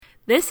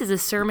This is a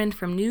sermon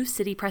from New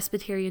City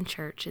Presbyterian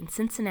Church in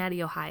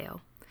Cincinnati,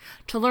 Ohio.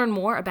 To learn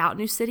more about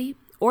New City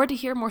or to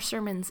hear more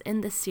sermons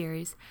in this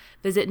series,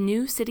 visit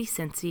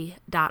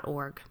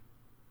newcitycincy.org.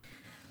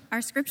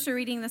 Our scripture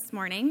reading this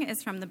morning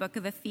is from the book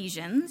of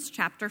Ephesians,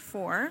 chapter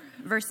 4,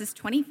 verses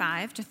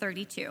 25 to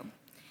 32.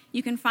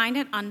 You can find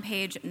it on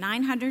page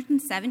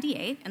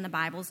 978 in the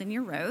Bibles in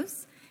your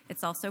rows.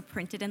 It's also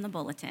printed in the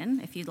bulletin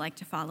if you'd like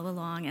to follow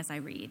along as I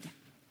read.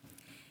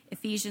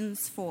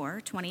 Ephesians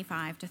 4,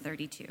 25 to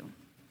 32.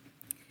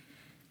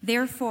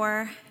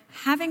 Therefore,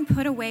 having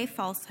put away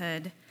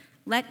falsehood,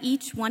 let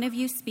each one of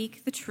you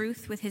speak the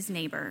truth with his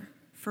neighbor,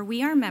 for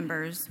we are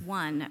members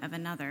one of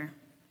another.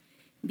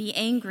 Be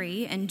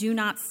angry and do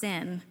not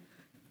sin.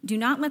 Do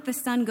not let the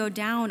sun go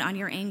down on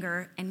your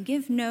anger, and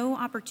give no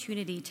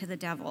opportunity to the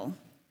devil.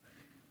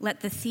 Let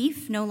the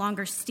thief no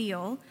longer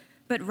steal,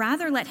 but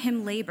rather let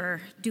him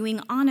labor, doing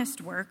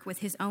honest work with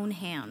his own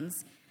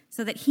hands,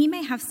 so that he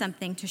may have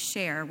something to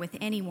share with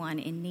anyone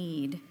in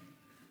need.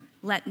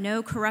 Let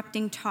no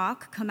corrupting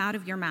talk come out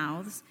of your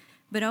mouths,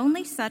 but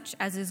only such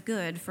as is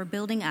good for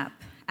building up,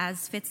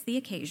 as fits the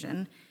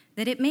occasion,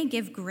 that it may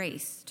give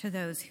grace to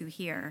those who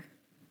hear.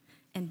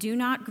 And do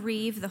not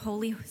grieve the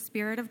Holy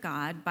Spirit of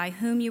God, by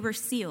whom you were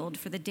sealed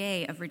for the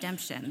day of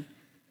redemption.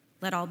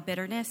 Let all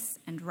bitterness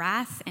and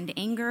wrath and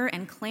anger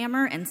and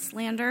clamor and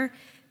slander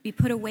be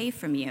put away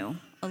from you,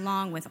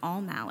 along with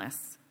all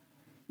malice.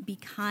 Be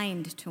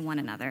kind to one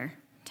another,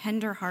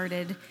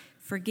 tender-hearted,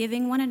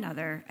 forgiving one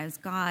another as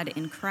God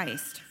in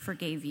Christ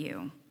forgave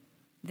you.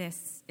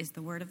 This is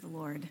the word of the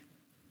Lord.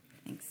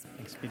 Thanks.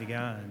 Thanks be to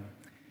God.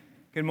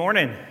 Good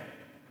morning.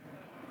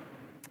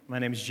 My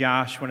name is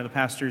Josh, one of the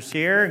pastors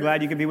here.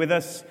 Glad you could be with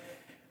us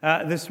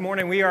this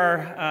morning. We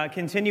are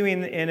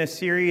continuing in a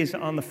series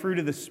on the fruit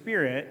of the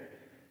Spirit,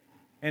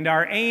 and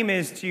our aim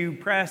is to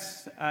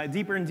press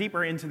deeper and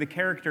deeper into the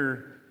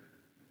character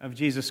of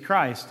Jesus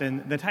Christ.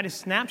 And the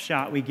tightest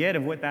snapshot we get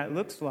of what that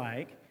looks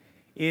like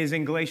is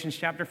in Galatians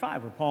chapter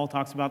 5, where Paul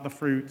talks about the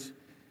fruit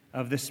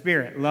of the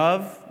Spirit: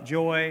 love,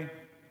 joy,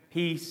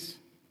 peace,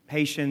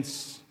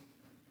 patience,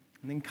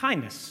 and then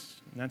kindness.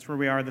 And that's where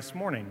we are this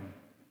morning.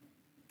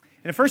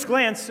 And at first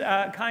glance,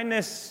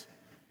 kindness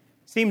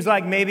seems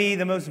like maybe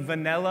the most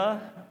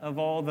vanilla of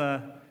all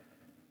the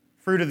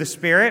fruit of the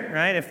Spirit,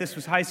 right? If this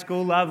was high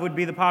school, love would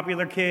be the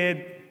popular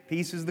kid,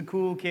 peace is the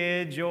cool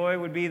kid, joy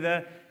would be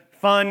the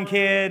fun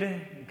kid,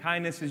 and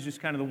kindness is just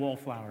kind of the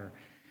wallflower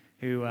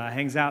who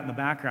hangs out in the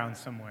background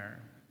somewhere.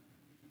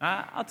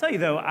 I'll tell you,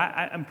 though,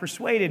 I'm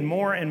persuaded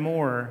more and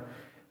more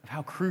of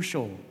how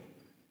crucial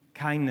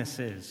kindness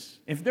is.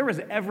 If there was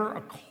ever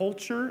a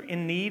culture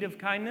in need of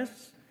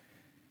kindness,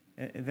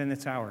 then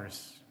it's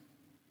ours.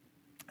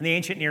 In the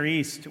ancient Near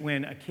East,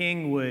 when a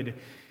king would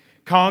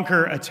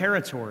conquer a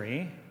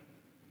territory,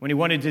 when he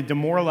wanted to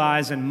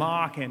demoralize and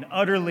mock and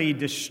utterly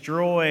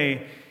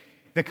destroy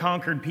the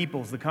conquered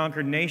peoples, the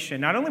conquered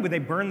nation, not only would they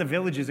burn the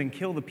villages and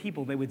kill the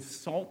people, they would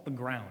salt the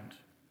ground.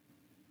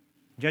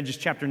 Judges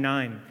chapter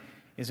 9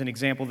 is an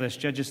example of this.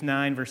 Judges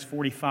 9, verse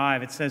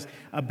 45, it says,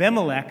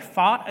 Abimelech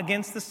fought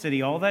against the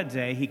city all that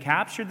day. He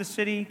captured the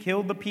city,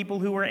 killed the people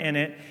who were in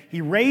it.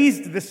 He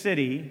razed the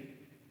city,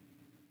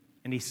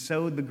 and he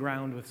sowed the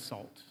ground with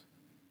salt.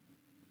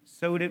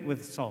 Sowed it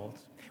with salt.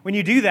 When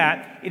you do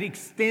that, it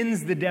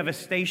extends the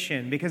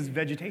devastation because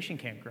vegetation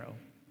can't grow.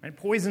 It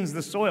poisons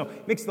the soil,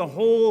 makes the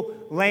whole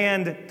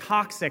land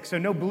toxic, so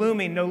no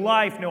blooming, no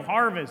life, no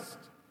harvest.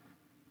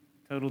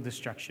 Total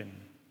destruction.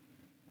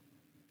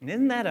 And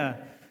isn't that an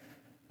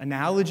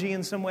analogy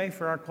in some way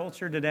for our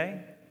culture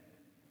today?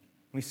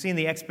 We've seen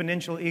the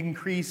exponential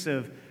increase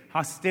of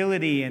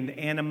hostility and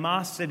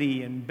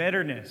animosity and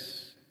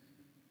bitterness,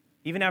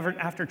 even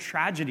after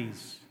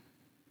tragedies,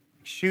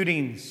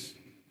 shootings,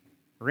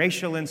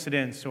 racial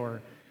incidents,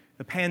 or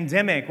the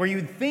pandemic, where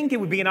you'd think it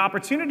would be an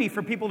opportunity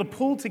for people to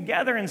pull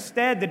together.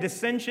 Instead, the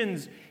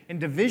dissensions and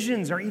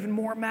divisions are even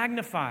more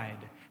magnified.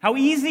 How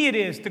easy it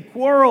is to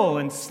quarrel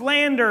and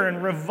slander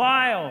and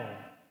revile,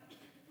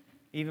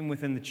 even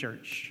within the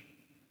church.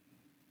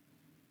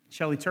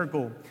 Shelley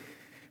Turkle,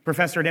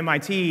 professor at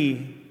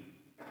MIT,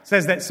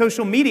 says that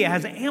social media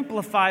has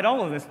amplified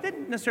all of this. It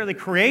didn't necessarily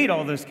create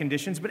all those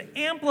conditions, but it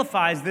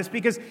amplifies this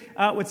because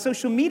what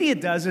social media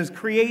does is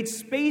create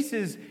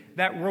spaces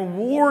that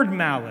reward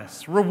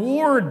malice,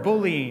 reward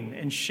bullying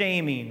and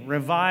shaming,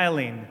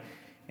 reviling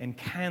and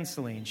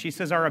canceling. She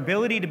says our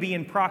ability to be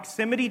in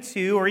proximity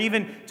to or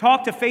even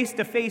talk to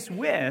face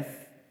with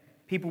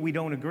people we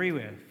don't agree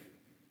with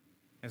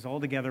is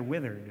altogether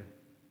withered.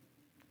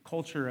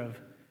 Culture of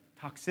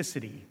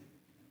toxicity,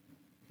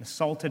 the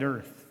salted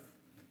earth.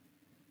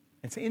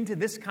 It's into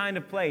this kind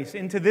of place,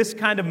 into this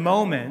kind of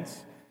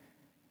moment,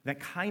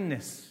 that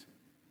kindness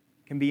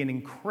can be an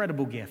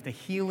incredible gift, a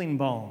healing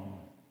balm.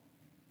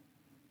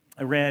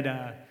 I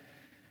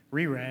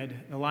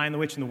reread The Lion, the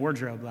Witch, and the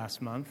Wardrobe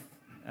last month.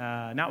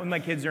 Not with my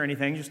kids or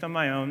anything, just on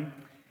my own.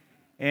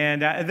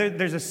 And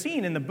there's a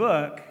scene in the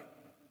book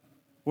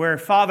where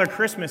Father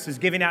Christmas is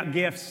giving out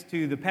gifts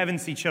to the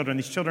Pevensey children,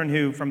 these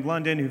children from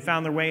London who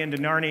found their way into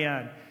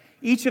Narnia.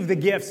 Each of the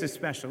gifts is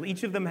special.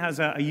 Each of them has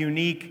a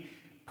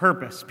unique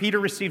purpose. Peter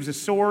receives a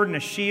sword and a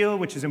shield,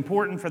 which is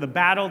important for the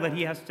battle that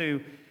he has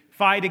to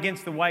fight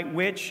against the White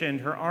Witch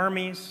and her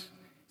armies.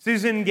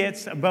 Susan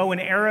gets a bow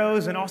and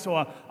arrows and also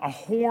a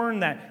horn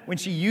that when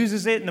she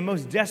uses it in the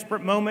most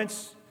desperate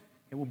moments,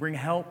 it will bring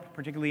help,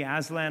 particularly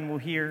Aslan will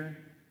hear.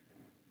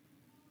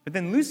 But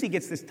then Lucy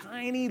gets this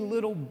tiny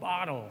little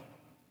bottle.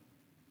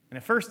 And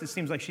at first it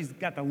seems like she's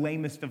got the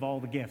lamest of all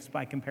the gifts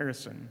by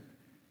comparison.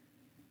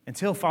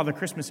 Until Father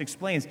Christmas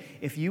explains,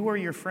 if you or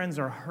your friends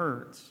are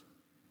hurt,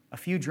 a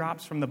few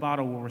drops from the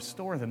bottle will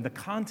restore them. The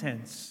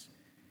contents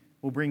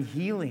will bring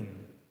healing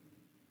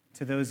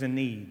to those in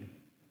need.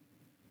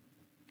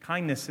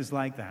 Kindness is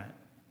like that.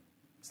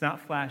 It's not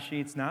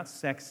flashy, it's not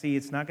sexy,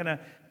 it's not going to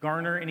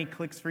garner any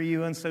clicks for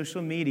you on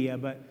social media,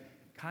 but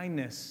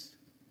kindness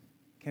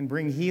can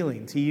bring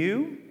healing to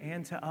you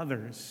and to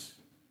others.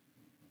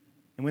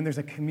 And when there's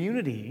a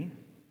community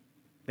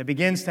that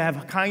begins to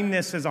have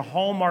kindness as a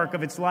hallmark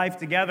of its life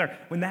together,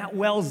 when that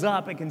wells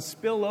up, it can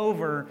spill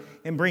over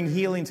and bring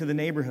healing to the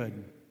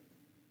neighborhood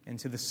and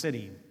to the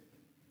city.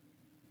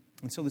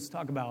 And so let's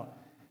talk about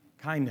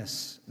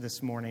kindness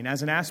this morning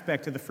as an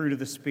aspect of the fruit of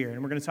the Spirit.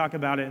 And we're going to talk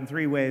about it in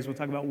three ways. We'll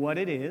talk about what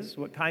it is,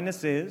 what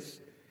kindness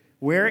is,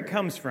 where it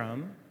comes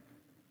from,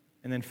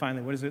 and then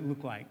finally, what does it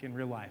look like in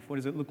real life? What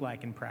does it look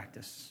like in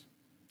practice?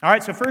 All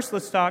right, so first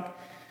let's talk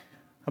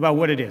about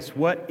what it is.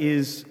 What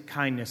is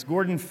kindness?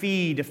 Gordon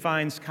Fee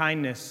defines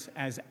kindness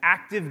as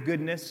active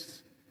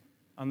goodness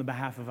on the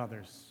behalf of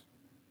others.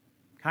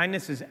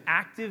 Kindness is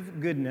active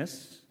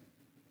goodness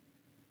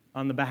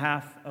on the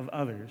behalf of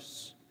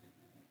others.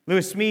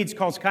 Lewis Smedes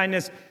calls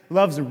kindness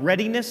love's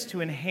readiness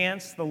to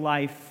enhance the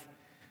life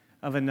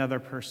of another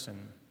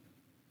person.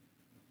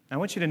 I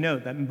want you to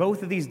note that in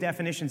both of these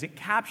definitions, it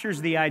captures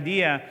the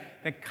idea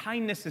that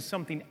kindness is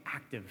something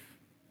active,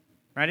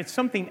 right? It's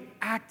something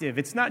active.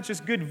 It's not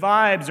just good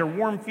vibes or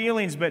warm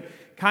feelings, but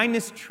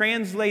kindness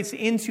translates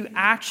into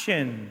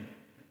action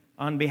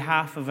on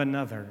behalf of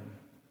another.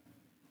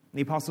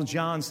 The Apostle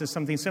John says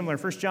something similar.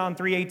 1 John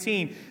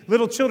 3:18,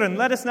 little children,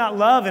 let us not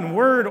love in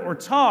word or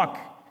talk,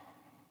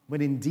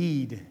 but in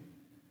deed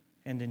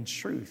and in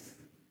truth.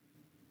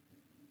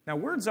 Now,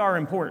 words are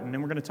important,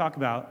 and we're going to talk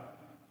about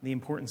the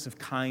importance of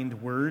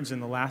kind words in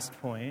the last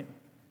point.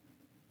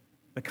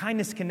 But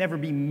kindness can never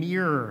be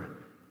mere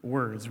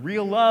words.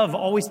 Real love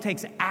always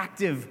takes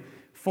active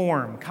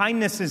form.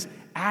 Kindness is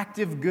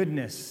active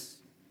goodness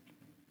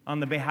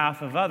on the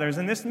behalf of others.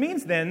 And this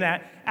means then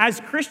that as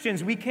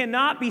Christians, we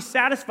cannot be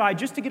satisfied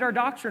just to get our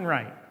doctrine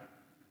right?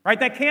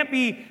 That can't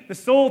be the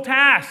sole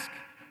task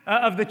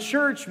of the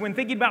church when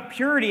thinking about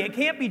purity. It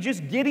can't be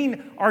just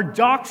getting our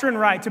doctrine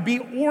right. To be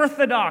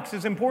orthodox,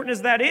 as important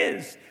as that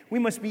is, we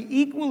must be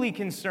equally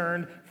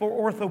concerned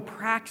for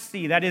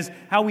orthopraxy. That is,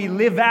 how we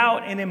live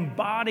out and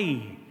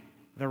embody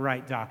the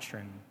right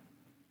doctrine.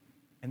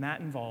 And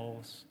that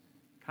involves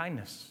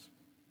kindness.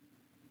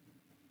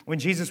 When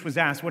Jesus was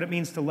asked what it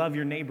means to love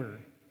your neighbor,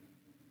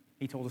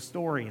 he told a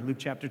story in Luke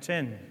chapter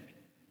 10.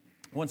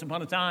 Once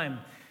upon a time,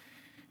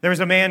 there was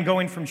a man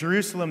going from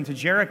Jerusalem to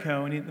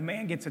Jericho, and the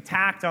man gets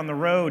attacked on the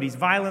road. He's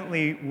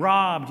violently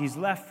robbed. He's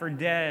left for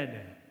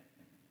dead.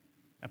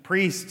 A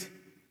priest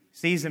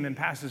sees him and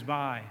passes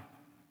by on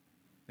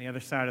the other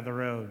side of the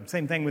road.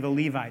 Same thing with a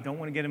Levite. Don't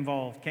want to get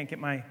involved. Can't get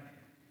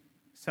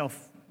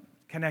myself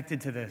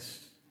connected to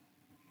this.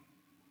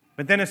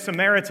 But then a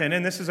Samaritan,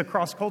 and this is a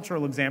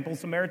cross-cultural example,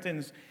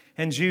 Samaritans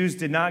and Jews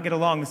did not get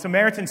along. The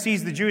Samaritan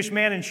sees the Jewish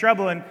man in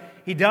trouble, and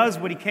he does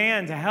what he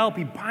can to help.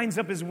 He binds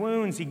up his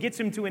wounds. He gets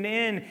him to an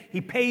inn.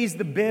 He pays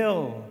the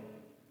bill.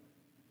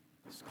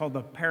 It's called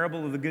the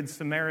parable of the Good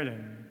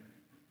Samaritan.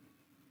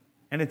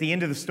 And at the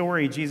end of the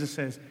story, Jesus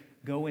says,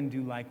 go and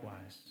do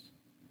likewise.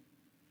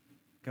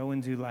 Go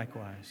and do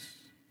likewise.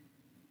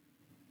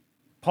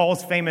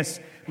 Paul's famous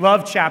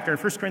love chapter,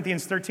 1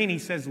 Corinthians 13, he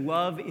says,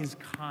 love is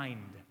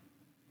kind.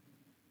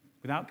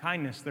 Without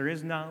kindness, there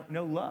is no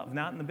love,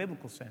 not in the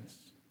biblical sense.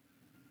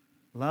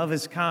 Love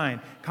is kind.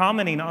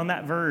 Commenting on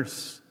that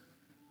verse,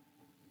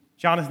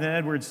 Jonathan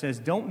Edwards says,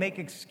 don't make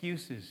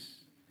excuses.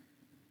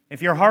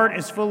 If your heart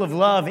is full of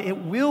love, it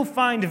will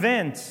find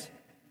vent.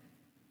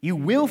 You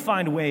will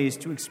find ways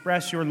to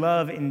express your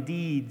love in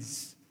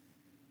deeds.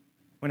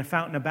 When a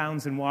fountain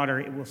abounds in water,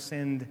 it will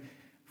send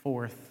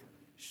forth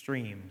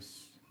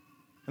streams.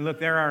 And look,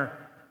 there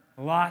are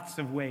lots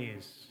of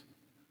ways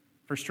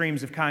for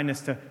streams of kindness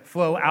to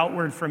flow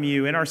outward from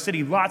you. In our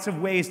city, lots of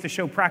ways to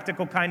show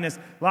practical kindness,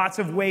 lots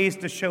of ways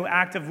to show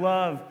active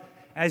love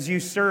as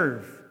you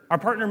serve. Our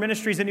partner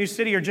ministries at New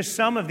City are just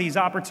some of these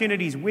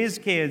opportunities. Whiz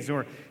Kids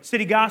or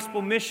City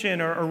Gospel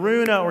Mission or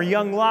Aruna or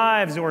Young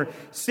Lives or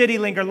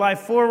CityLink or Life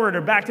Forward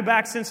or Back to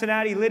Back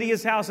Cincinnati,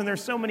 Lydia's House, and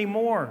there's so many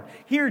more.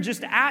 Here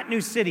just at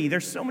New City,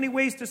 there's so many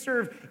ways to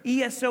serve.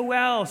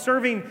 ESOL,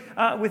 serving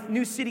with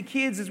New City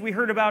Kids, as we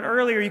heard about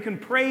earlier. You can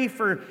pray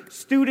for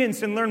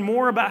students and learn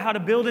more about how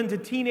to build into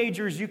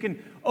teenagers. You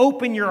can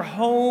open your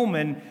home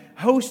and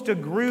host a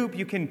group.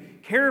 You can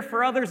care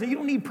for others. You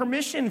don't need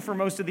permission for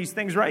most of these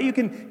things, right? You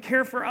can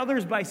care for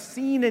others by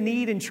seeing a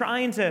need and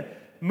trying to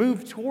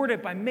move toward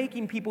it by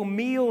making people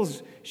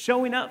meals,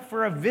 showing up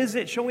for a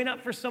visit, showing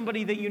up for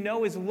somebody that you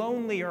know is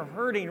lonely or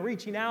hurting,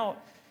 reaching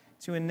out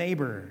to a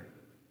neighbor.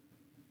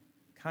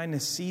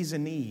 Kindness sees a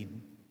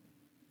need,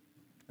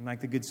 and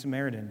like the Good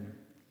Samaritan,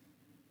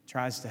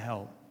 tries to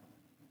help.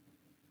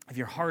 If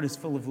your heart is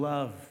full of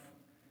love,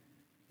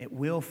 it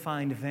will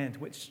find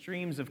vent. What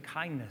streams of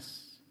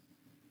kindness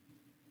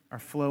are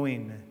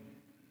flowing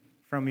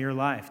from your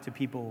life to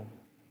people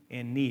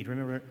in need?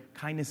 Remember,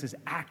 kindness is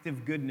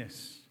active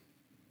goodness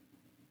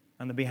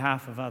on the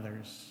behalf of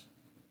others.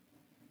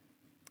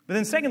 But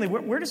then secondly,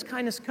 where does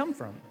kindness come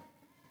from?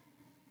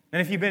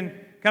 And if you've been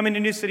coming to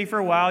New City for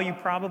a while, you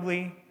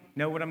probably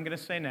know what I'm going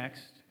to say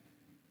next.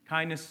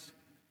 Kindness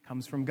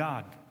comes from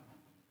God.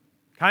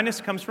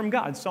 Kindness comes from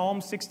God. Psalm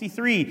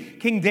 63,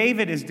 King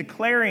David is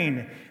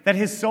declaring that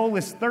his soul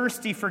is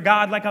thirsty for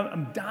God like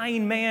a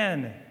dying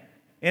man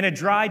in a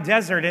dry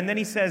desert. And then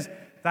he says,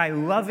 thy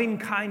loving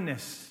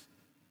kindness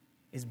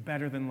is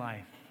better than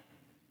life.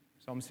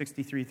 Psalm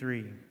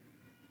 63:3.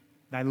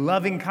 Thy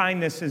loving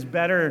kindness is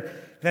better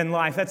than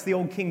life. That's the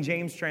old King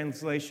James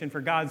translation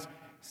for God's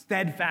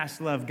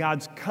steadfast love,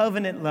 God's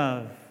covenant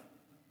love.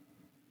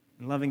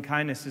 And loving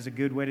kindness is a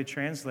good way to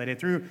translate it.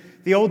 Through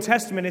the Old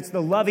Testament, it's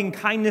the loving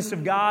kindness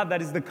of God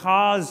that is the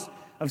cause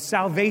of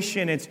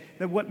salvation. It's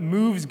what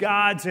moves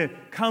God to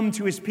come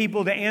to his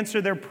people, to answer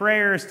their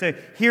prayers, to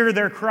hear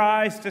their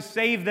cries, to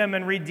save them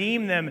and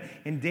redeem them.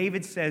 And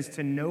David says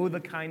to know the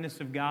kindness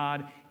of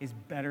God is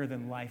better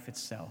than life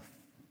itself.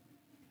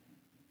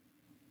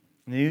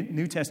 The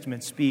New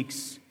Testament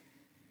speaks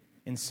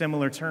in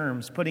similar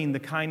terms, putting the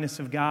kindness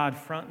of God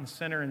front and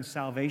center in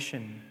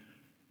salvation.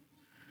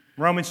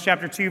 Romans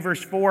chapter 2,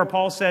 verse 4,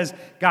 Paul says,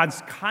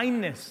 God's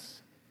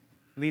kindness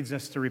leads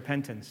us to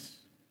repentance.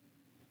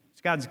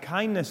 It's God's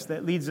kindness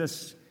that leads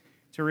us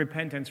to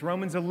repentance.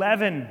 Romans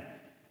 11,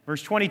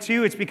 verse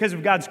 22, it's because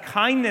of God's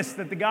kindness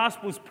that the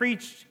gospel is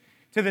preached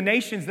to the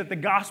nations, that the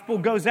gospel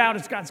goes out.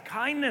 It's God's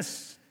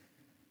kindness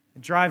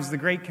that drives the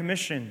Great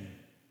Commission.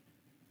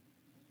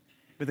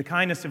 But the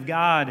kindness of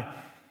God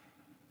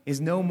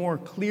is no more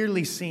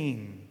clearly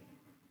seen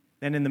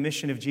than in the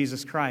mission of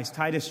Jesus Christ.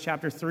 Titus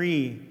chapter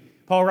 3,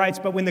 Paul writes,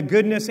 but when the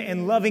goodness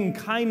and loving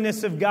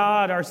kindness of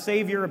God, our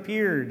Savior,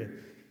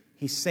 appeared,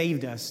 he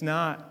saved us,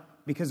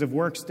 not because of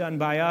works done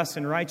by us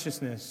in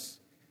righteousness,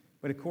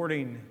 but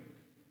according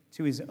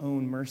to his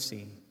own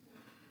mercy.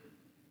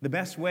 The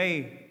best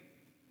way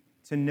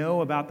to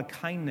know about the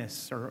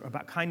kindness, or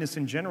about kindness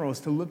in general,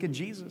 is to look at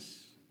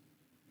Jesus.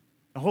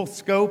 The whole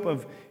scope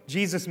of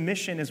Jesus'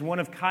 mission is one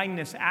of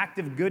kindness,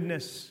 active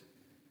goodness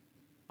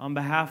on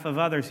behalf of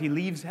others. He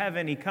leaves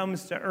heaven, he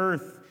comes to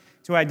earth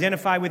to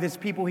identify with his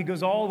people. He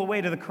goes all the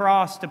way to the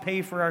cross to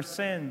pay for our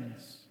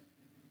sins.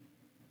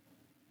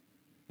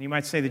 And you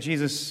might say that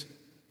Jesus'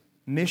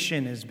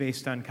 mission is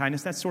based on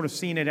kindness. That's sort of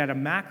seeing it at a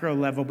macro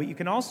level, but you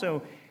can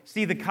also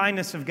see the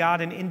kindness of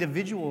God in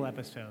individual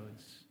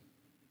episodes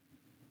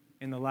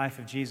in the life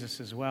of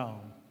Jesus as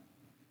well.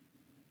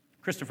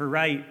 Christopher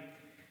Wright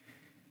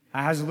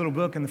has a little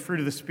book on the fruit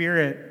of the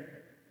Spirit,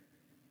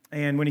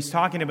 and when he's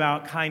talking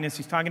about kindness,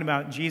 he's talking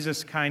about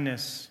Jesus'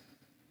 kindness.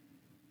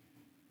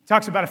 He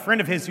talks about a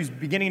friend of his who's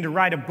beginning to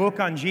write a book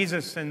on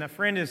Jesus, and the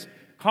friend is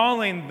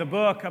calling the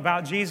book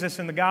about Jesus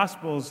and the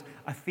Gospels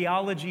a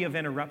theology of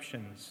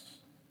interruptions.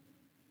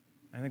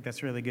 I think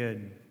that's really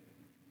good.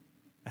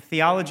 A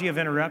theology of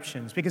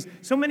interruptions, because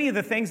so many of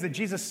the things that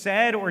Jesus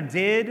said or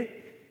did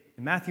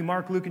in Matthew,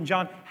 Mark, Luke, and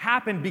John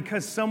happened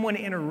because someone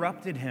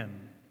interrupted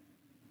him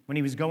when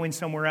he was going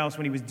somewhere else,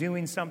 when he was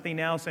doing something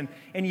else.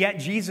 And yet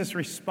Jesus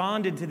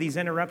responded to these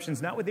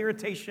interruptions, not with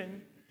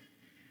irritation,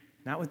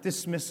 not with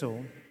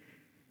dismissal,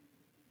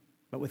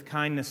 but with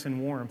kindness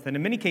and warmth. And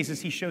in many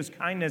cases, he shows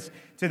kindness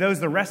to those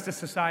the rest of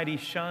society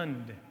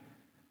shunned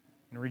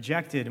and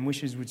rejected and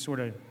wishes would sort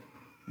of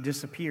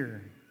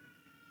disappear.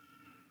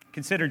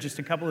 Consider just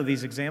a couple of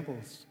these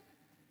examples.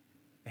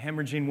 The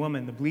hemorrhaging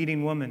woman, the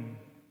bleeding woman.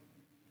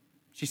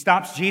 She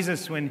stops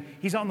Jesus when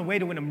he's on the way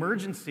to an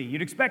emergency.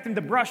 You'd expect him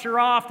to brush her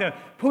off, to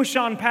push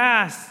on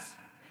past.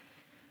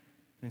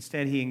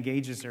 Instead, he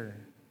engages her.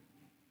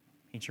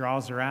 He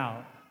draws her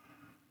out.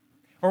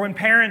 Or when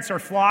parents are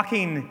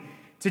flocking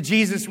to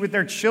Jesus with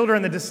their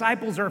children, the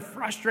disciples are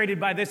frustrated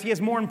by this. He has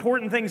more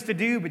important things to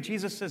do, but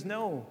Jesus says,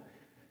 no,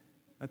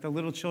 let the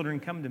little children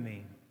come to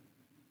me.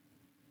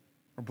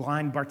 Or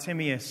blind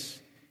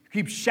Bartimaeus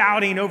keeps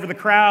shouting over the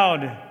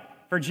crowd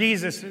for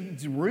Jesus.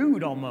 It's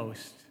rude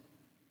almost.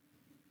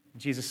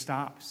 Jesus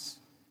stops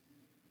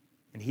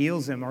and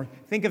heals him. Or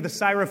think of the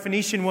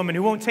Syrophoenician woman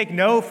who won't take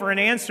no for an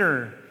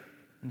answer,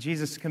 and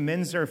Jesus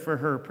commends her for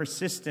her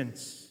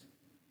persistence.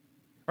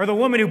 Or the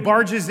woman who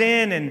barges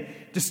in and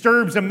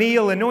disturbs a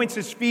meal, anoints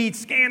his feet,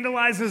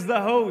 scandalizes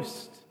the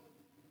host.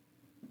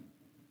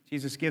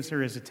 Jesus gives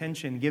her his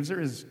attention, gives her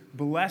his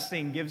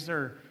blessing, gives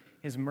her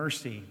his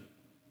mercy.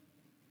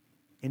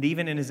 And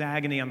even in his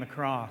agony on the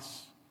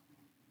cross,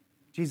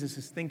 Jesus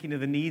is thinking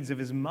of the needs of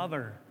his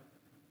mother.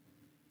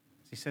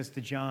 He says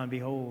to John,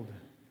 behold,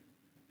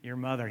 your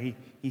mother.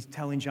 He's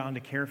telling John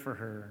to care for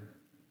her.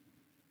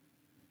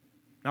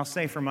 And I'll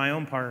say for my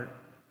own part,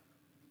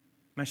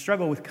 my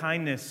struggle with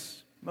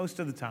kindness most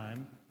of the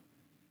time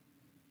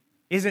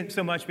isn't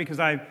so much because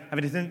I have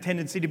a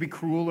tendency to be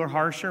cruel or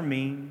harsh or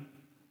mean,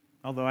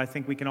 although I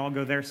think we can all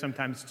go there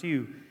sometimes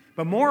too.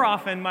 But more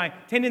often, my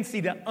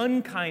tendency to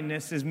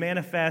unkindness is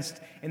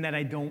manifest in that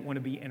I don't want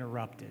to be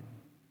interrupted.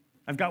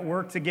 I've got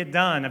work to get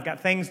done. I've got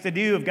things to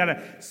do. I've got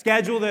a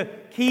schedule to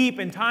keep,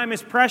 and time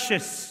is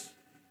precious.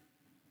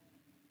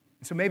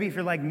 So maybe if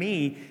you're like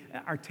me,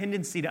 our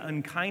tendency to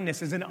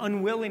unkindness is an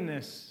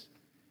unwillingness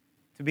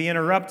to be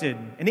interrupted,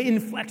 an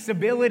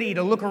inflexibility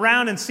to look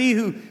around and see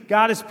who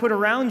God has put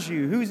around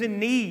you, who's in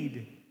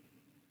need,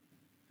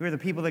 who are the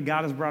people that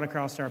God has brought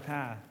across our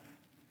path.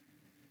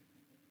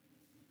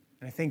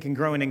 And I think in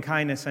growing in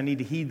kindness, I need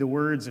to heed the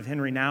words of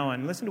Henry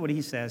Nouwen. Listen to what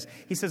he says.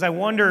 He says, I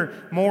wonder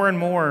more and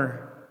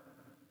more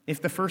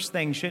if the first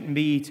thing shouldn't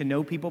be to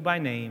know people by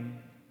name,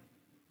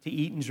 to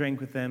eat and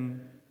drink with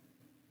them,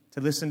 to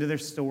listen to their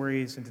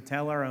stories and to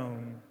tell our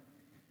own,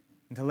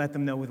 and to let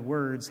them know with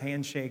words,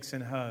 handshakes,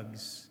 and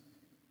hugs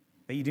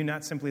that you do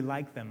not simply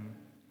like them,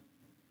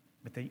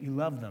 but that you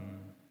love them.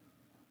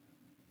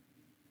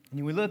 And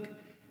when we look at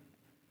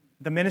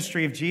the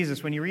ministry of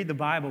Jesus, when you read the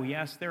Bible,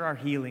 yes, there are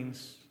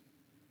healings.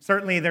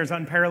 Certainly there's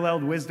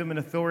unparalleled wisdom and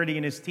authority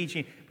in his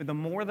teaching, but the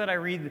more that I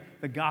read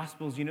the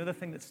Gospels, you know, the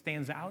thing that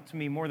stands out to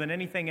me more than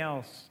anything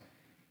else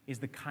is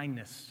the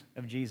kindness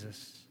of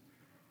Jesus.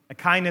 A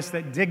kindness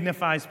that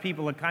dignifies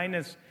people, a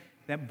kindness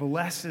that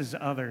blesses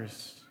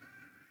others.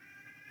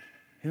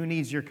 Who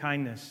needs your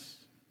kindness?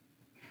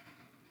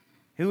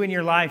 Who in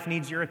your life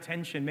needs your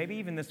attention, maybe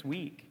even this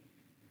week,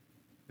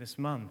 this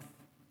month?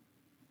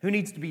 Who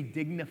needs to be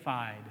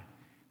dignified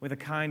with a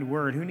kind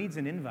word? Who needs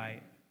an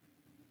invite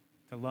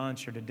to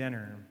lunch or to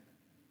dinner?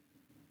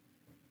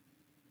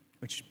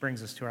 Which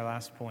brings us to our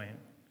last point.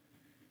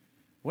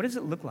 What does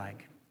it look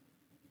like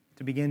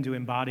to begin to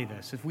embody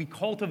this? If we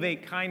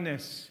cultivate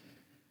kindness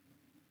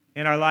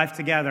in our life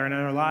together and in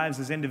our lives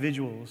as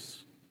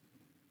individuals,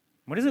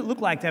 what does it look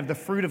like to have the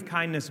fruit of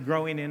kindness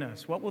growing in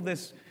us? What will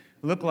this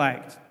look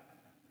like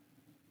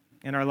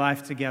in our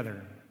life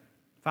together?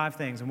 5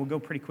 things, and we'll go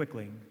pretty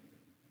quickly.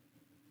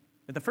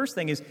 But the first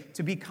thing is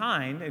to be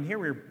kind, and here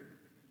we're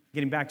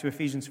getting back to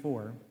Ephesians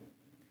 4.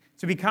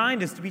 To be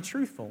kind is to be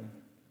truthful.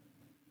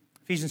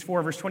 Ephesians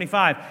 4, verse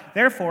 25.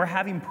 Therefore,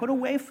 having put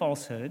away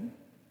falsehood,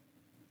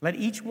 let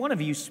each one of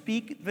you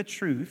speak the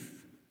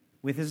truth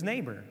with his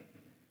neighbor,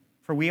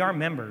 for we are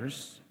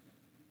members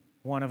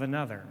one of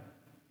another.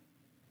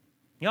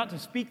 You ought to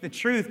speak the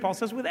truth, Paul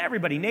says, with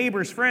everybody,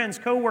 neighbors, friends,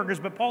 co-workers,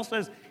 but Paul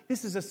says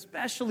this is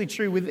especially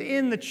true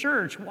within the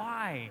church.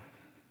 Why?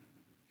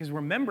 Because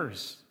we're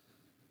members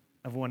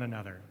of one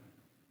another.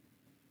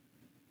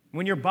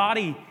 When your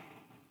body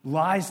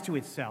lies to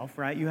itself,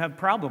 right, you have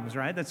problems,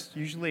 right? That's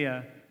usually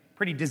a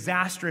pretty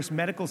disastrous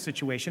medical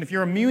situation. If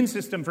your immune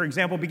system, for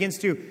example, begins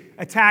to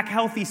attack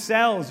healthy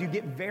cells, you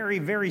get very,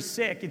 very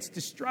sick. It's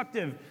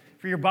destructive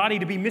for your body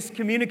to be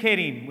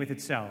miscommunicating with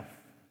itself.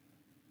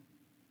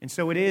 And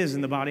so it is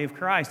in the body of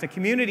Christ. A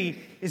community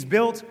is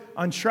built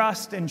on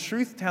trust and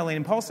truth-telling.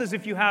 And Paul says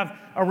if you have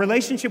a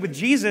relationship with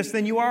Jesus,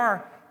 then you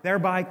are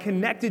thereby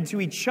connected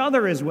to each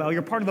other as well.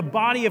 You're part of the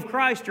body of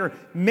Christ. You're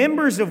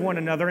members of one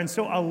another. And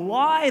so a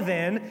lie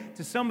then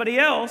to somebody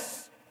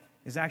else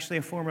is actually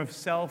a form of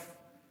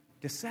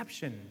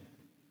self-deception.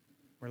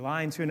 We're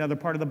lying to another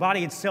part of the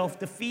body. It's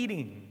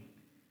self-defeating.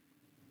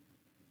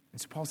 And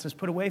so Paul says,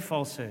 put away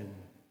falsehood.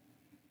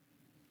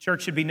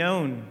 Church should be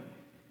known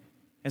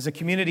as a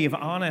community of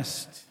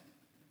honest,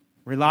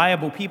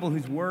 reliable people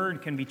whose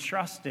word can be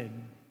trusted.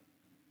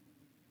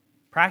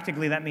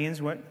 Practically, that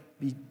means what?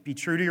 Be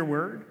true to your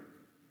word.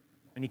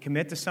 When you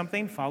commit to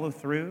something, follow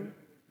through.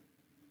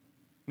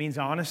 It means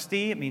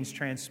honesty. It means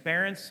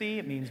transparency.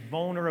 It means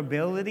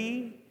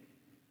vulnerability,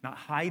 not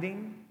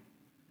hiding.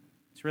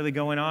 It's really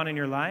going on in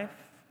your life.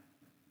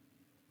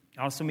 It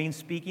also means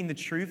speaking the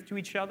truth to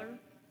each other.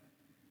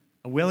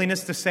 A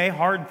willingness to say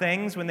hard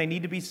things when they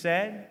need to be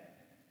said.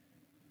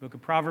 The book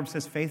of Proverbs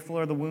says, faithful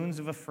are the wounds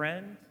of a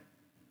friend.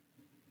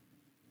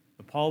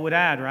 But Paul would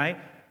add, right?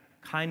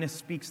 Kindness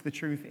speaks the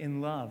truth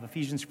in love.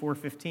 Ephesians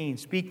 4:15.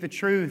 Speak the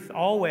truth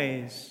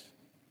always.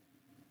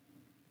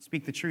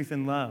 Speak the truth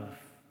in love.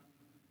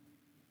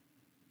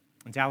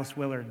 And Dallas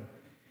Willard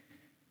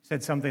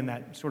said something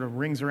that sort of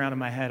rings around in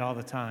my head all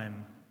the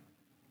time.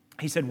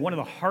 He said, one of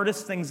the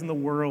hardest things in the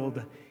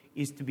world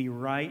is to be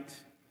right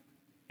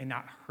and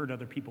not hurt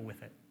other people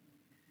with it.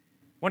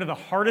 One of the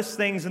hardest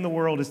things in the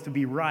world is to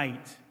be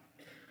right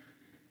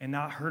and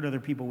not hurt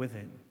other people with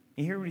it.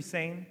 You hear what he's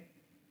saying?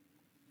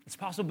 It's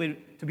possible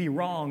to be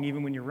wrong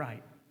even when you're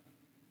right.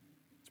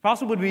 It's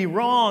possible to be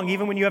wrong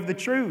even when you have the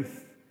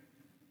truth.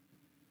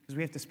 Because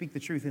we have to speak the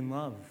truth in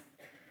love.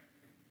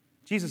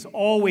 Jesus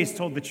always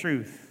told the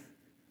truth,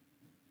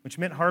 which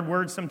meant hard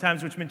words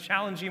sometimes, which meant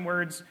challenging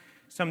words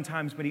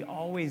sometimes, but he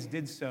always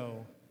did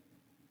so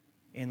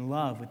in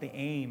love with the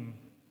aim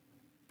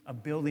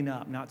of building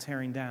up, not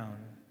tearing down.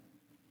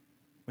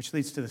 Which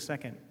leads to the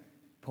second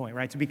point,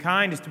 right? To be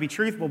kind is to be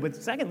truthful, but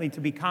secondly,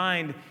 to be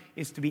kind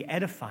is to be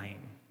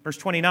edifying. Verse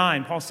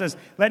 29, Paul says,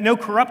 "Let no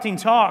corrupting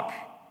talk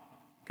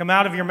come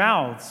out of your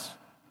mouths,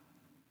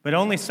 but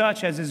only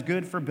such as is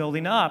good for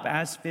building up,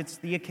 as fits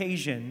the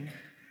occasion,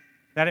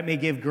 that it may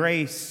give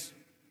grace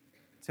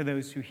to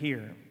those who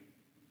hear."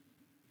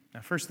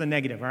 Now, first the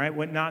negative, all right?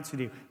 What not to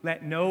do.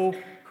 Let no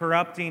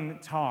corrupting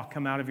talk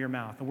come out of your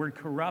mouth. The word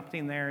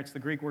corrupting there, it's the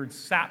Greek word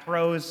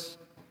sapros.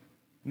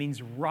 It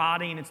means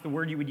rotting. It's the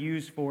word you would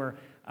use for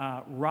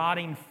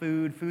rotting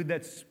food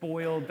that's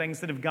spoiled, things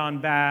that have gone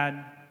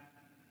bad.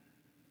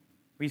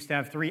 We used to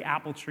have 3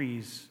 apple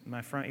trees in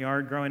my front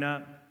yard growing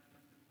up.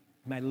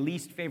 My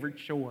least favorite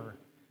chore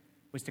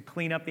was to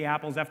clean up the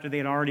apples after they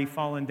had already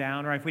fallen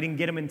down, or if we didn't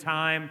get them in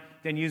time,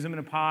 didn't use them in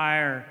a pie,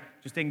 or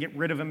just didn't get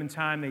rid of them in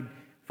time, they'd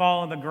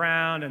fall on the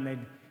ground and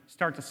they'd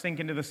start to sink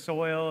into the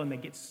soil and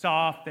they'd get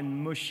soft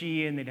and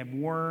mushy and they'd have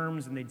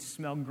worms and they'd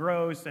smell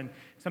gross. And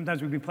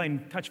sometimes we'd be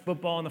playing touch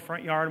football in the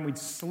front yard and we'd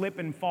slip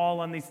and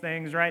fall on these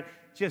things, right?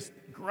 Just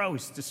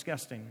gross,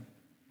 disgusting.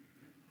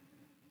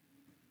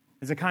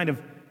 It's a kind of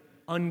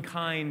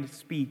unkind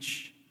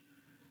speech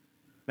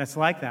that's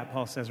like that,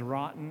 Paul says,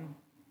 rotten,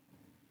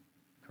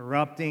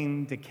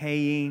 corrupting,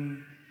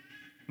 decaying,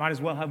 might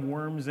as well have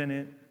worms in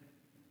it.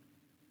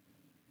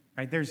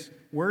 Right? There's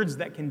words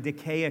that can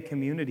decay a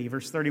community.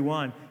 Verse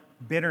 31,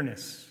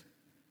 bitterness,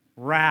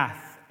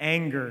 wrath,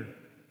 anger,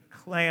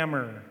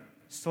 clamor,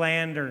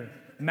 slander,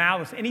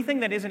 malice, anything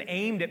that isn't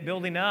aimed at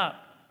building up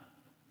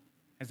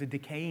has a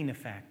decaying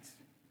effect,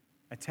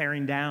 a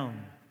tearing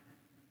down.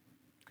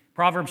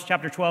 Proverbs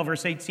chapter 12,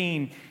 verse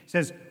 18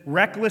 says,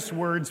 "Reckless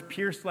words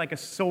pierce like a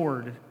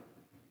sword,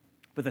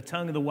 but the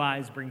tongue of the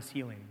wise brings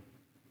healing."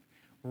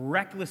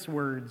 Reckless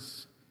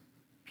words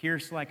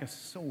pierce like a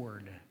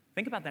sword.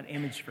 Think about that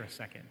image for a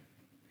second.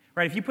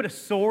 Right? If you put a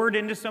sword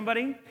into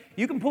somebody,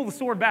 you can pull the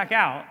sword back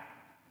out,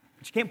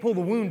 but you can't pull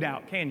the wound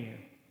out, can you?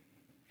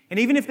 And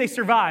even if they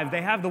survive,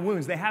 they have the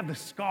wounds, they have the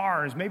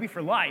scars, maybe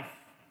for life.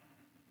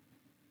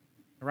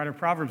 The writer of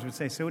Proverbs would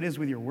say, so it is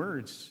with your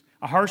words.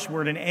 A harsh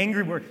word, an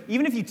angry word,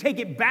 even if you take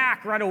it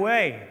back right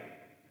away,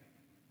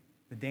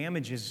 the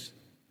damage is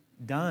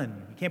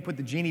done. You can't put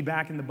the genie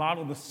back in the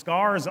bottle. The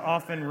scars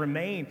often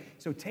remain.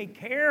 So take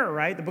care,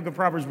 right? The book of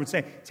Proverbs would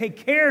say, take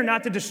care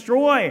not to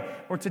destroy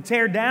or to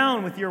tear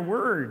down with your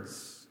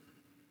words.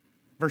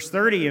 Verse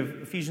 30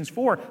 of Ephesians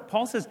 4,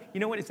 Paul says,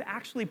 you know what? It's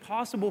actually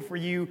possible for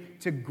you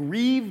to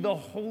grieve the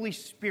Holy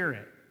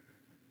Spirit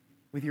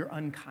with your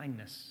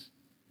unkindness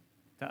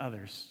to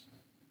others.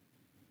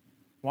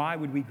 Why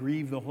would we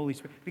grieve the Holy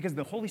Spirit? Because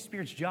the Holy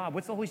Spirit's job,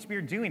 what's the Holy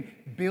Spirit doing?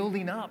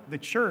 Building up the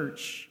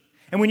church.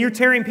 And when you're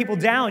tearing people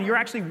down, you're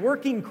actually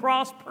working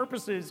cross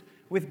purposes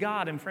with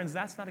God. And friends,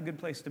 that's not a good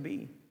place to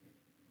be.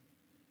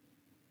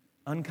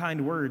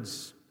 Unkind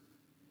words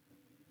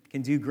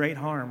can do great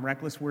harm.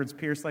 Reckless words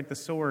pierce like the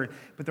sword.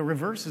 But the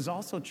reverse is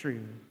also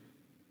true.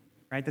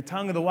 Right? The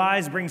tongue of the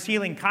wise brings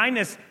healing.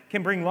 Kindness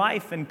can bring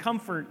life and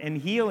comfort and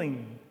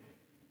healing.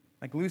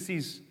 Like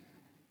Lucy's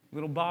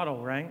little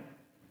bottle, right?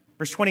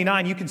 Verse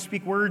 29, you can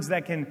speak words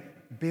that can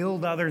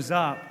build others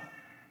up.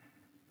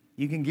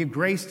 You can give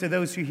grace to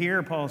those who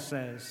hear, Paul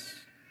says.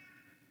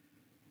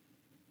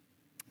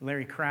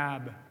 Larry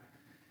Crabb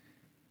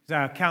is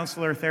a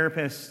counselor,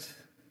 therapist,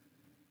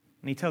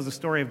 and he tells the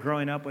story of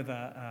growing up with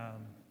a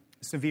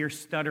severe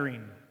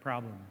stuttering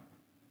problem.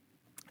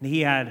 And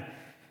he had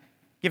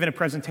given a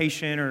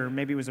presentation, or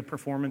maybe it was a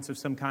performance of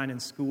some kind in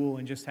school,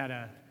 and just had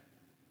an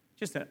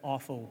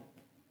awful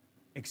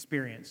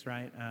experience,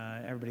 right?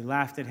 Everybody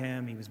laughed at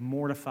him. He was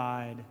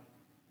mortified.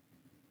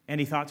 And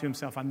he thought to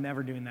himself, I'm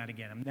never doing that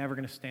again. I'm never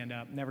going to stand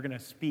up, never going to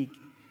speak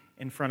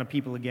in front of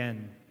people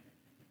again.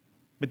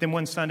 But then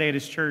one Sunday at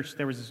his church,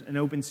 there was an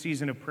open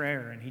season of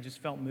prayer, and he just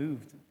felt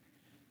moved.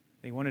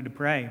 He wanted to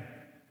pray.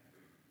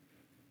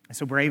 And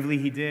so bravely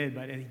he did,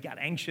 but he got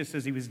anxious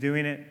as he was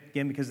doing it.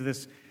 Again, because of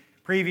this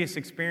previous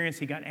experience,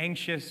 he got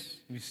anxious.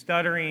 He was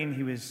stuttering.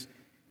 He was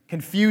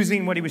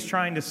confusing what he was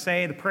trying to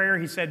say. The prayer,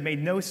 he said,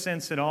 made no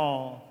sense at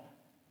all.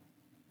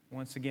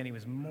 Once again, he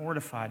was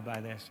mortified by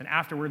this. And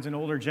afterwards, an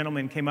older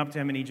gentleman came up to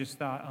him and he just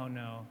thought, oh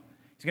no,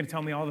 he's going to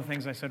tell me all the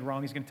things I said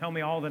wrong. He's going to tell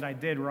me all that I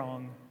did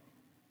wrong.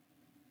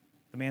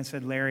 The man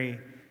said, Larry,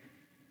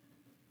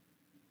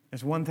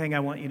 there's one thing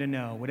I want you to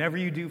know. Whatever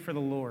you do for the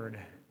Lord,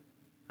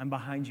 I'm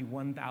behind you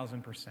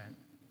 1,000%. And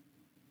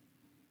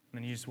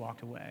then he just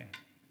walked away.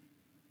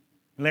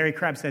 Larry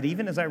Crabb said,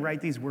 even as I write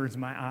these words,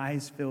 my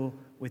eyes fill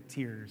with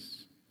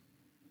tears.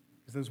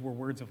 Because those were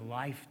words of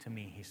life to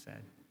me, he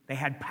said. They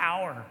had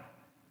power.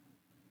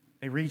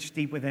 They reached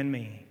deep within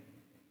me.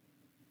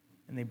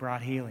 And they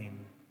brought healing.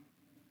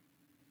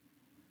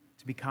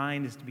 To be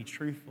kind is to be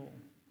truthful.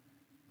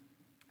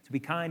 To be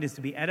kind is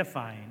to be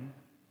edifying.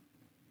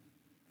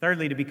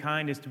 Thirdly, to be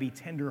kind is to be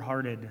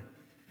tender-hearted.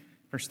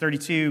 Verse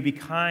 32, be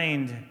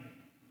kind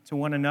to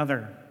one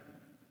another.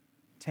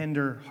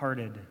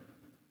 Tender-hearted.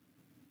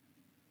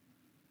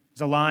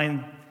 There's a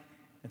line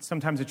that's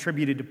sometimes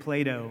attributed to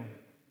Plato,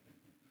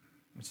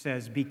 which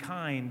says, be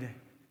kind,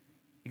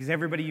 because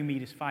everybody you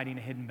meet is fighting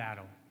a hidden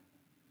battle.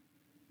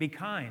 Be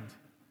kind,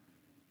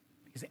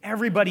 because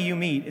everybody you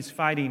meet is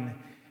fighting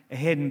a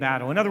hidden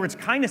battle. In other words,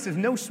 kindness is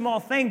no small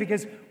thing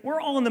because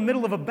we're all in the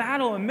middle of a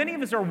battle and many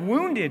of us are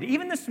wounded.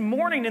 Even this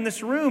morning in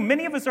this room,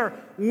 many of us are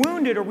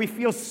wounded or we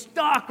feel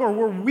stuck or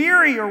we're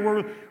weary or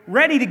we're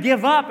ready to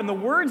give up. And the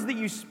words that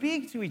you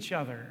speak to each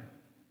other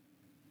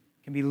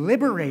can be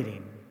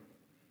liberating.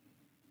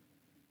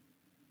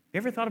 You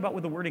ever thought about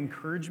what the word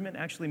encouragement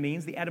actually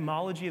means? The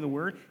etymology of the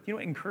word? You know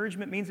what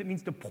encouragement means? It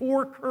means to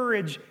pour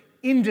courage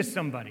into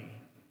somebody.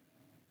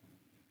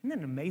 Isn't that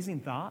an amazing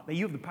thought that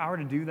you have the power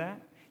to do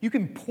that? You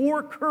can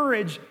pour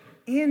courage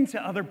into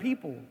other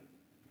people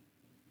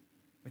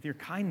with your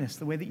kindness,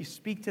 the way that you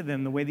speak to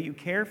them, the way that you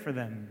care for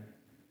them.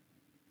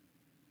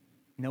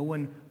 No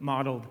one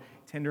modeled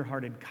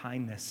tender-hearted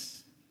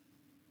kindness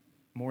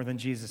more than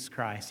Jesus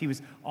Christ. He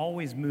was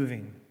always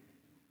moving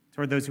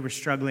toward those who were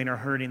struggling or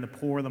hurting, the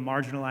poor, the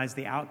marginalized,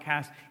 the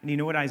outcast. And you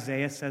know what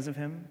Isaiah says of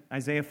him?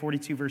 Isaiah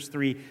 42, verse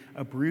 3,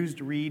 a bruised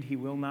reed he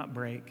will not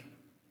break.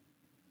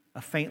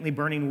 A faintly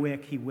burning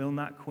wick he will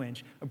not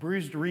quench. A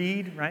bruised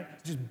reed, right?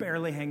 Just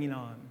barely hanging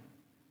on.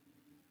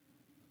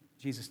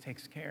 Jesus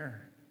takes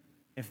care.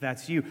 If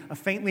that's you. A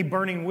faintly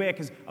burning wick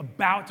is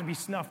about to be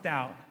snuffed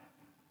out.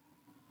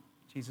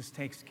 Jesus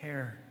takes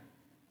care.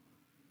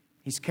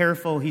 He's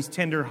careful. He's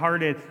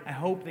tender-hearted. I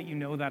hope that you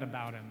know that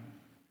about him.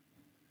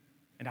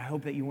 And I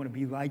hope that you want to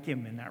be like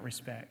him in that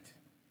respect.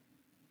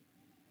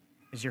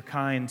 As you're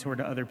kind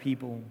toward other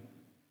people.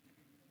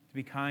 To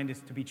be kind is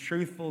to be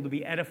truthful, to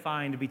be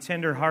edifying, to be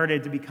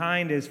tender-hearted. To be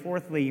kind is,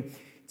 fourthly,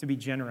 to be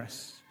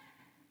generous.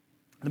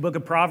 In the book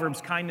of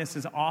Proverbs, kindness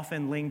is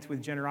often linked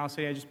with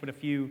generosity. I just put a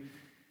few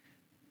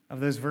of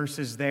those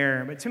verses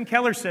there. But Tim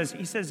Keller says,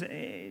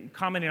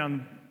 commenting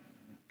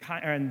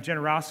on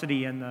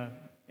generosity in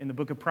the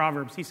book of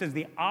Proverbs, he says,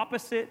 the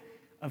opposite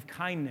of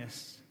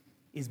kindness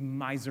is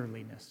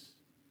miserliness.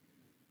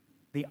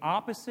 The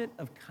opposite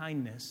of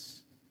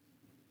kindness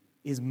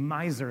is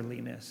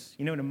miserliness.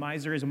 You know what a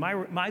miser is? A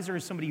miser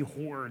is somebody who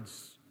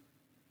hoards.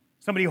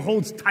 Somebody who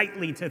holds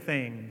tightly to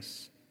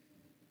things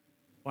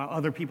while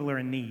other people are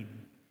in need.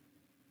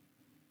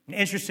 And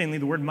interestingly,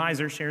 the word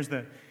miser shares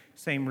the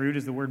same root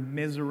as the word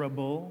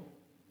miserable,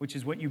 which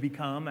is what you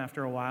become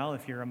after a while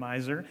if you're a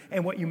miser,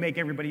 and what you make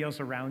everybody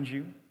else around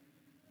you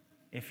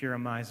if you're a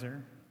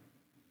miser.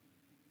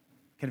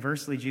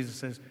 Conversely, Jesus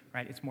says,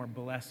 right, it's more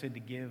blessed to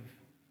give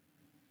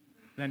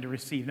than to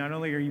receive. Not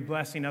only are you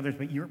blessing others,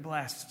 but you're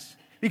blessed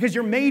because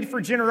you're made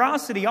for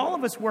generosity. All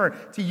of us were,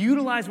 to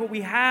utilize what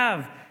we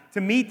have to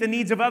meet the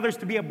needs of others,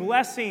 to be a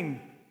blessing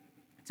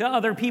to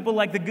other people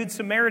like the Good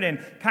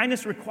Samaritan.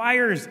 Kindness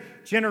requires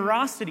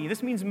generosity.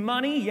 This means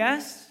money,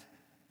 yes,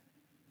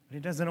 but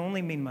it doesn't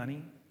only mean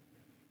money.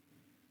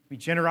 It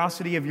means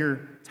generosity of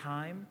your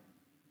time,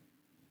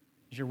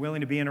 as you're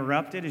willing to be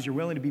interrupted, as you're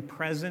willing to be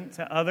present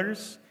to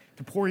others,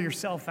 to pour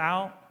yourself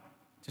out,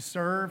 to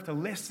serve, to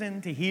listen,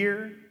 to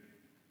hear.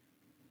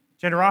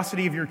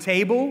 Generosity of your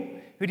table.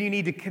 Who do you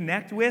need to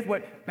connect with?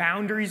 What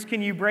boundaries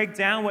can you break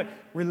down? What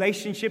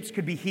relationships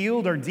could be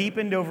healed or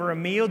deepened over a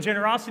meal?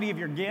 Generosity of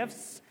your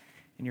gifts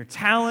and your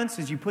talents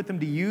as you put them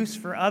to use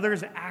for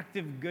others.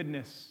 Active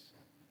goodness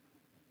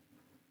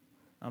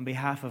on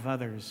behalf of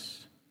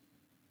others.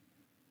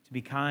 To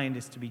be kind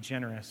is to be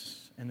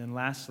generous. And then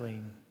lastly,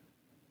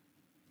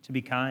 to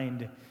be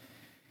kind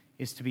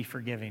is to be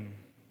forgiving.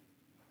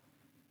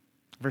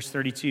 Verse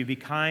 32, be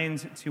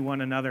kind to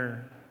one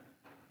another,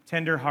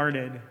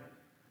 tender-hearted,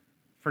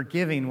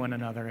 forgiving one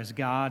another as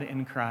God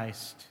in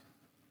Christ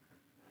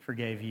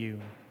forgave you.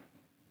 And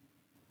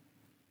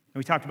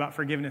we talked about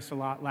forgiveness a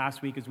lot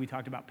last week as we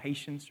talked about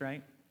patience,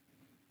 right?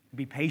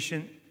 Be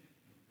patient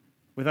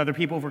with other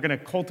people. If we're going to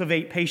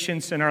cultivate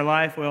patience in our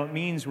life, well, it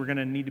means we're going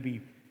to need to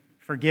be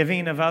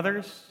forgiving of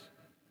others,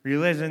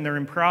 realizing they're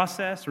in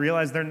process,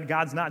 realize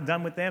God's not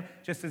done with them,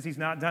 just as he's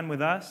not done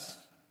with us.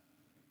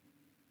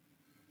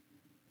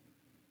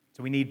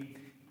 So we need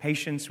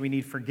patience, we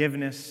need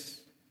forgiveness.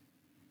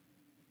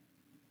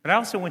 But I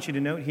also want you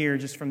to note here,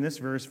 just from this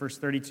verse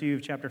 32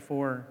 of chapter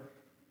 4,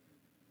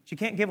 that you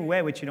can't give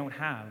away what you don't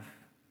have.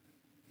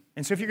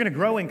 And so if you're going to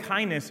grow in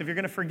kindness, if you're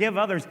going to forgive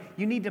others,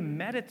 you need to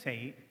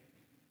meditate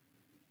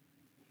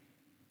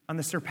on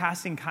the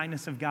surpassing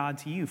kindness of God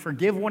to you.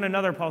 Forgive one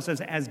another, Paul says,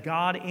 as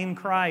God in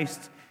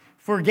Christ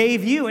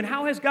forgave you. And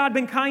how has God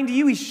been kind to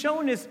you? He's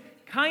shown his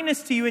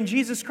kindness to you in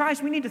Jesus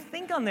Christ. We need to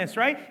think on this,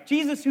 right?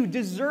 Jesus, who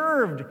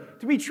deserved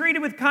to be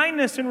treated with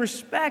kindness and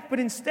respect, but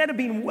instead of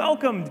being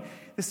welcomed,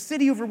 the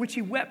city over which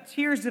he wept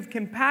tears of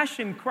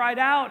compassion cried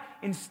out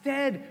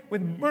instead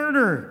with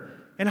murder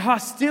and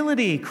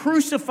hostility.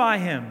 Crucify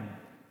him.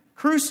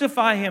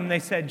 Crucify him, they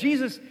said.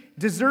 Jesus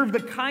deserved the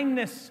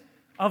kindness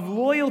of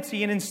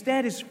loyalty, and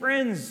instead his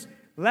friends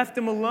left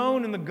him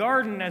alone in the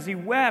garden as he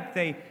wept.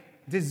 They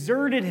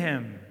deserted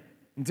him,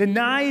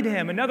 denied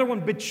him. Another one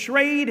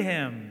betrayed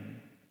him.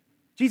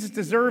 Jesus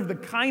deserved the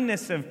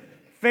kindness of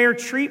fair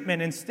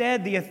treatment.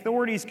 Instead, the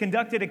authorities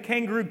conducted a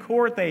kangaroo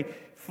court. They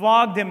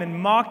flogged him and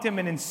mocked him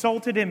and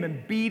insulted him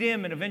and beat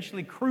him and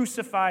eventually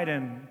crucified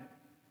him.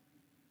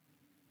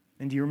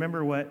 And do you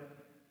remember what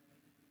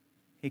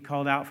he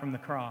called out from the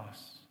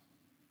cross?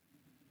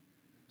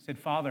 He said,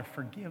 Father,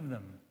 forgive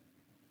them.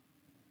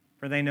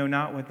 for they know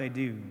not what they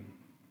do.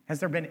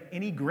 Has there been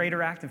any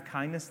greater act of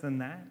kindness than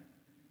that?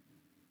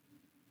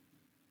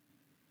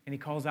 And he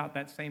calls out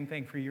that same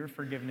thing for your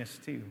forgiveness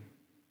too.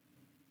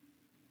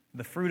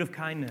 The fruit of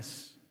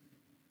kindness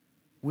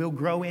will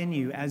grow in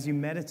you as you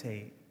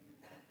meditate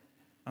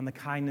on the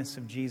kindness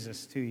of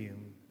Jesus to you.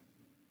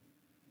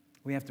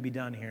 We have to be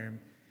done here.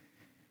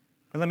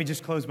 But let me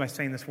just close by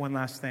saying this one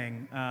last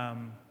thing.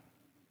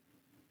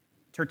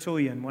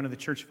 Tertullian, one of the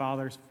church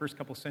fathers, first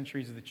couple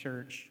centuries of the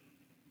church,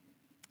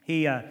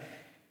 he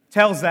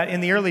tells that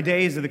in the early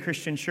days of the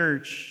Christian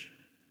church,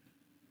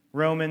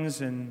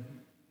 Romans and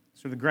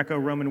sort of the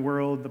Greco-Roman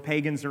world, the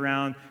pagans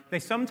around, they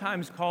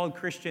sometimes called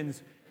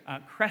Christians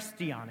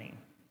Christiani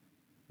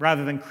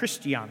rather than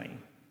Christiani. And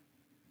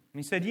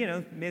he said,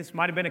 this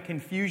might have been a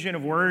confusion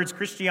of words.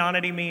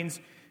 Christianity means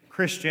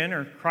Christian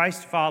or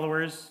Christ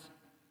followers.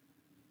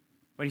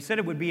 But he said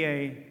it would be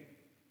a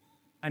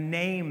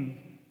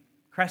name,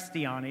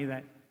 Christiani,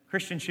 that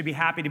Christians should be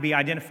happy to be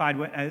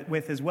identified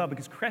with as well,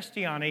 because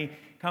Christiani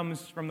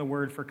comes from the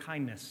word for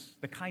kindness,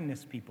 the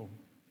kindness people.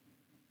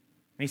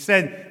 And he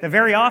said that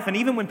very often,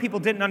 even when people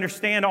didn't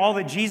understand all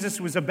that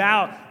Jesus was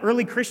about,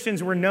 early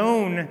Christians were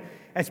known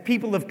as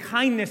people of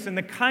kindness, and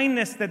the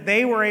kindness that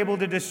they were able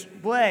to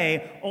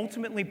display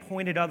ultimately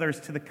pointed others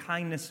to the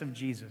kindness of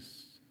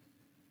Jesus.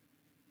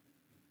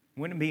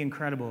 Wouldn't it be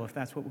incredible if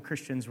that's what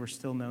Christians were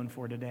still known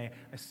for today?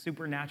 A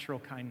supernatural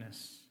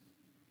kindness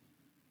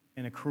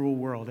in a cruel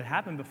world. It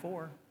happened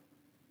before,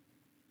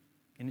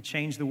 and it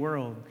changed the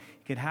world.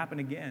 It could happen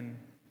again.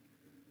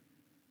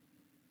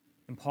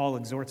 And Paul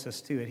exhorts us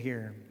to it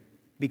here.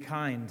 Be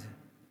kind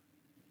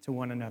to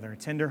one another,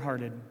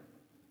 tender-hearted,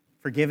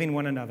 forgiving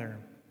one another,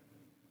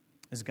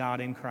 as God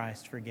in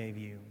Christ forgave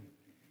you.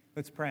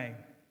 Let's pray, and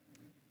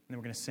then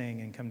we're going to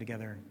sing and come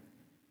together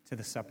to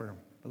the supper.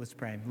 But let's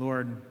pray.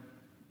 Lord,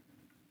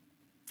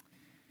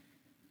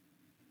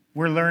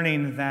 we're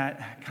learning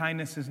that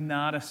kindness is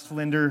not a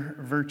slender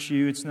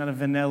virtue. It's not a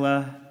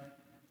vanilla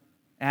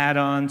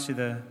add-on to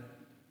the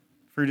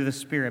fruit of the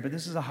Spirit. But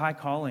this is a high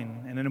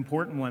calling and an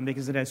important one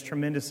because it has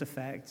tremendous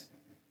effect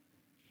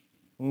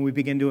when we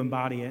begin to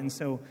embody it. And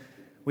so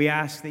we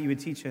ask that you would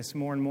teach us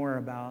more and more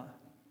about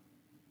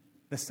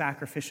the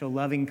sacrificial,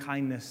 loving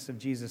kindness of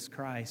Jesus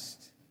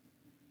Christ.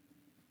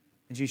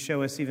 And you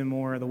show us even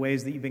more the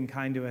ways that you've been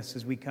kind to us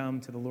as we come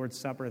to the Lord's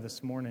Supper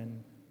this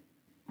morning.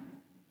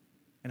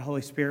 And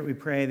Holy Spirit, we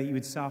pray that you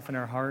would soften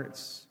our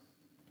hearts.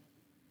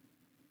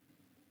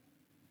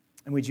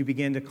 And would you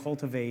begin to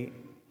cultivate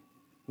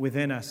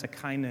within us a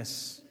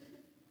kindness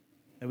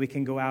that we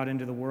can go out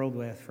into the world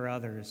with for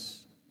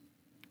others.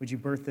 Would you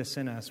birth this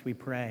in us, we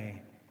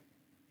pray.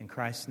 In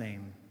Christ's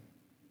name,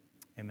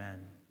 amen.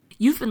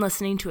 You've been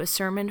listening to a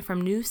sermon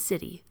from New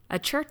City, a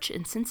church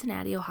in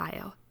Cincinnati,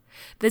 Ohio.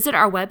 Visit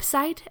our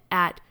website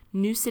at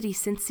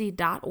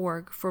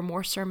newcitycincy.org for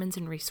more sermons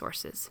and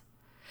resources.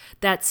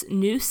 That's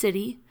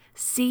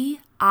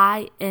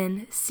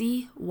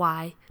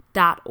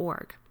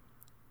newcitycincy.org.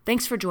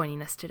 Thanks for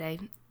joining us today,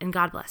 and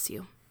God bless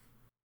you.